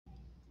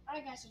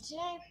Alright guys, so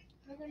today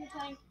we're going to be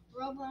playing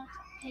Roblox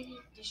Piggy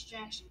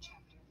Distraction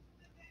Chapter.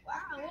 Wow,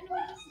 I wonder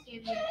what this is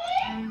going to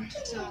be.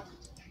 So,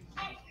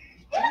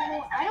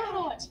 I don't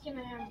know what's going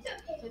to have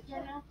clicked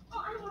right now. So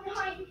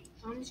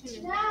I'm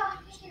just going to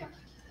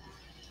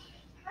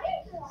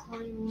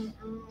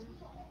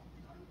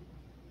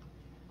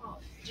oh,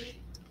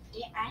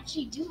 they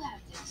actually do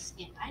have this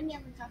skin. I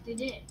never thought they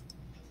did.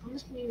 I'm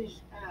just going to use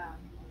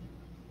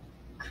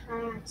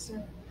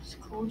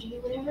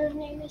Koji, whatever his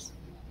name is.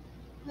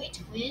 Wait,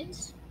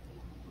 twins?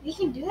 We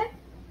can do that?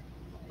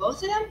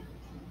 Both of them?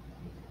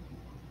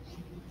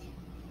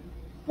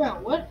 Bro,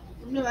 what?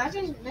 No, that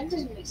doesn't make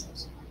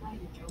sense. I'm not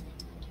even joking.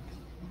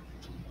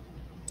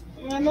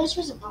 I'm not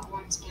supposed to put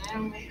one skin. I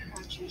don't really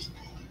want to choose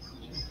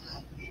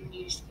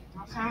new skin.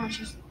 I kind of want to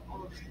choose the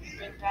old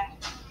bring back.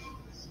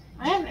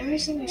 I have every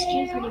single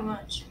skin pretty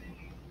much.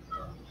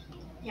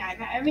 Yeah, I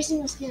got every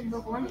single skin in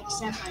book 1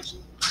 except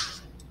Pudgy.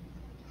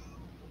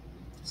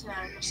 So now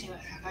I'm going to see what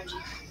Pudgy,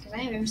 because I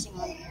have every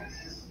single one here.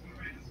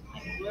 I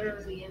have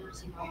literally every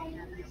single one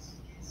here.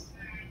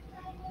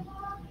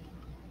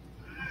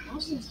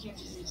 Most of these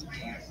characters is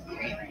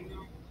great right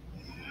now.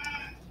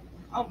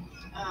 Oh,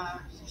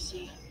 let's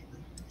see.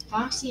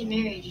 Foxy and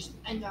Mary just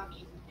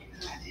unlocking and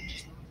grabbing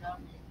just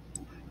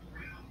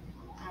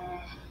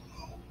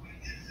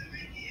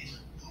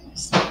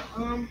let's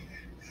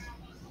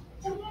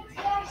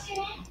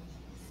see.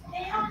 I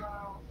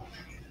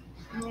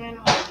don't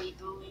know how to be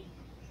bullied.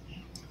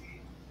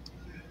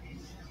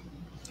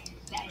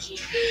 Badgy.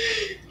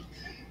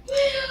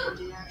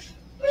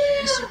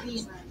 Mr.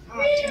 P's run. Oh,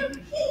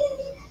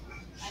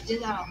 I did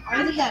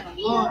that a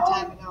long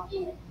time ago.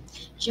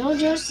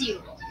 JoJo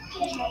Seal.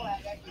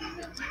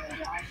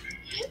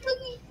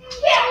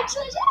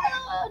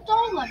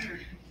 Doll lover.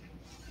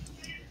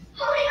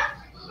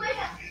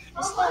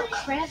 It's not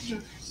crab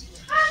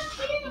jokers.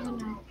 Even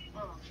though,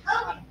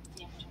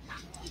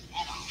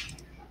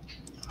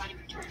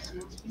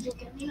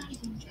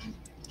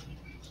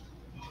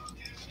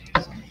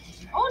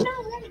 oh no,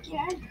 we gotta get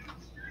out of here.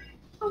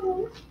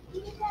 Oh,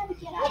 you gotta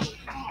get out of here.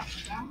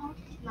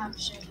 No, I'm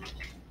sure. You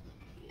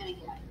gotta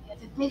get out of here. If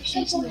the pig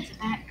shoots me at the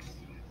back,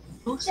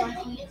 most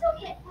likely, yeah,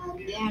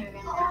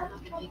 they're gonna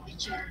look at Pig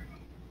Pikachu.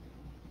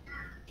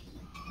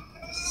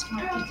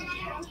 Smart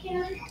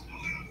Pikachu.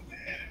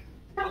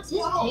 Is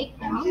this pig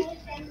down?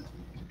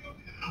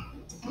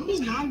 Maybe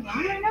he's not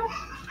down right now?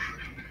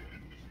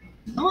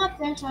 Go up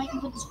there so I can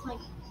put this plate.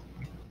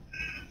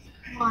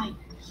 Why?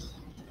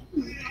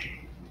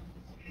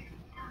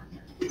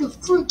 The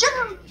fruit.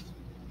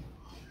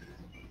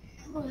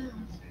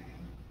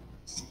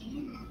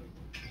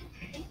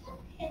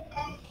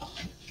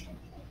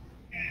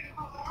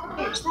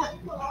 Where's that?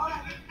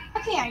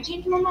 Okay, I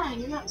changed my mind.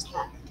 You're not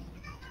stuck.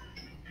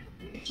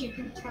 You're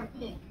going to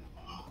pig.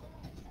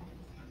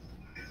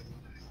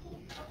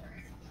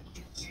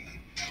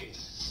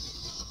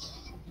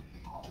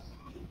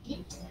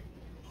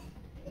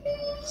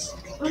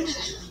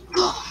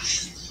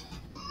 Gosh.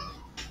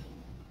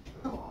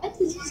 What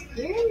is this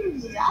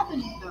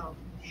happening though?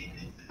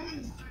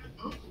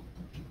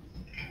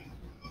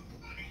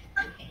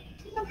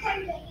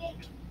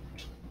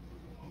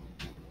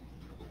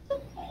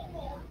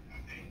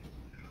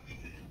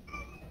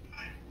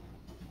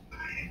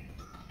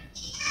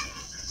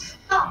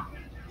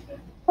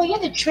 Oh, you're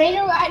the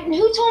trader?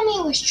 Who told me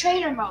it was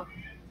trader mode?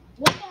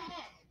 What the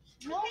heck?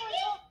 No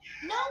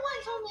one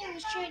told me it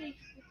was trader.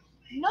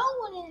 No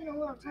one in the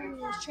world told me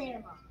it was trader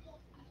mode.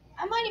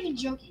 I'm not even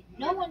joking.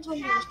 No one told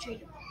me it was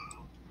trader mode.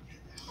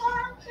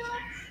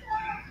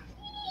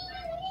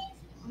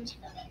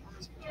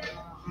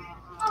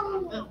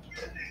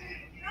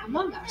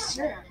 Among Us,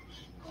 sir.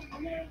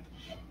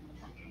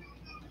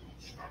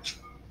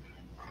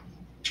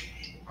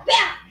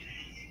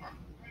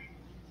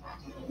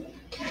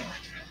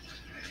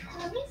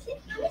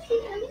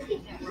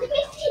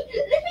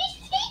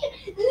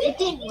 It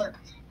didn't work.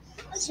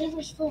 The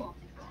server's full.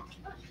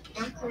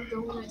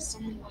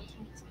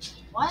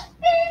 What?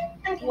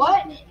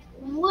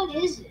 What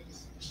is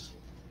this?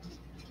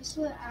 This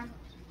what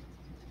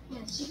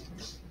yeah,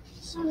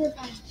 server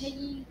by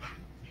Piggy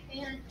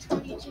and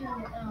 22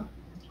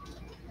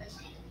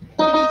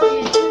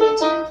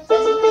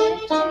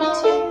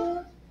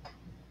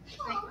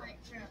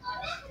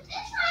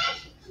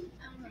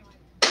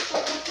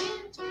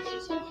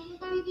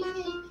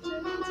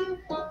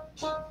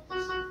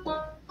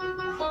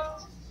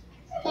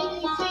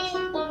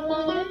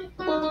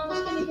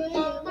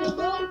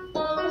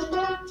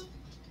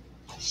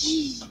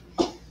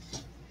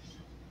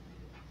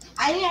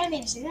 I didn't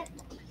mean to say that.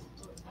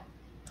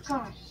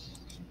 Come on.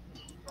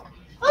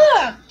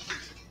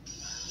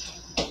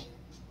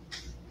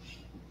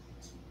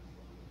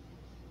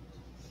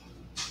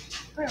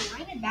 Bro,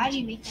 why did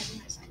Badgie make that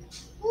noise?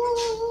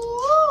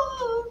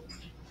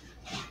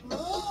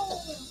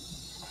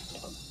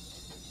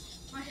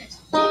 Watch this.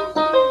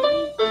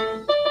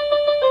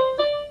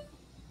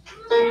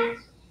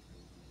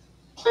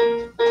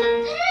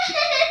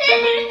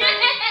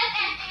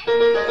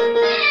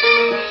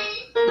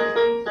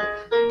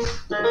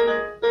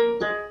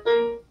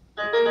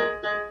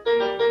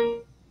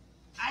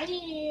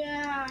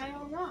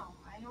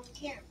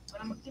 care,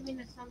 but I'm giving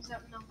a thumbs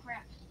up, no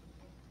crap.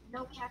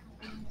 No cap,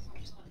 I'm giving a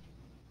thumbs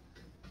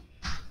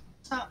up.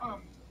 So,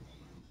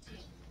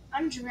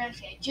 I'm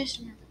Giraffe, I just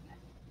remembered that.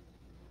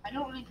 I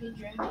don't like being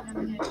Giraffe, I'm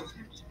gonna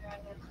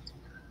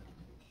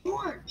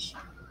George!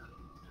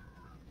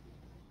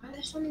 Why are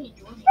there so many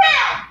Georges?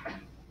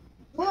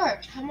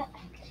 George, come on.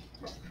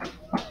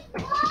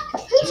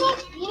 Who's on?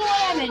 You know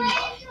what I mean?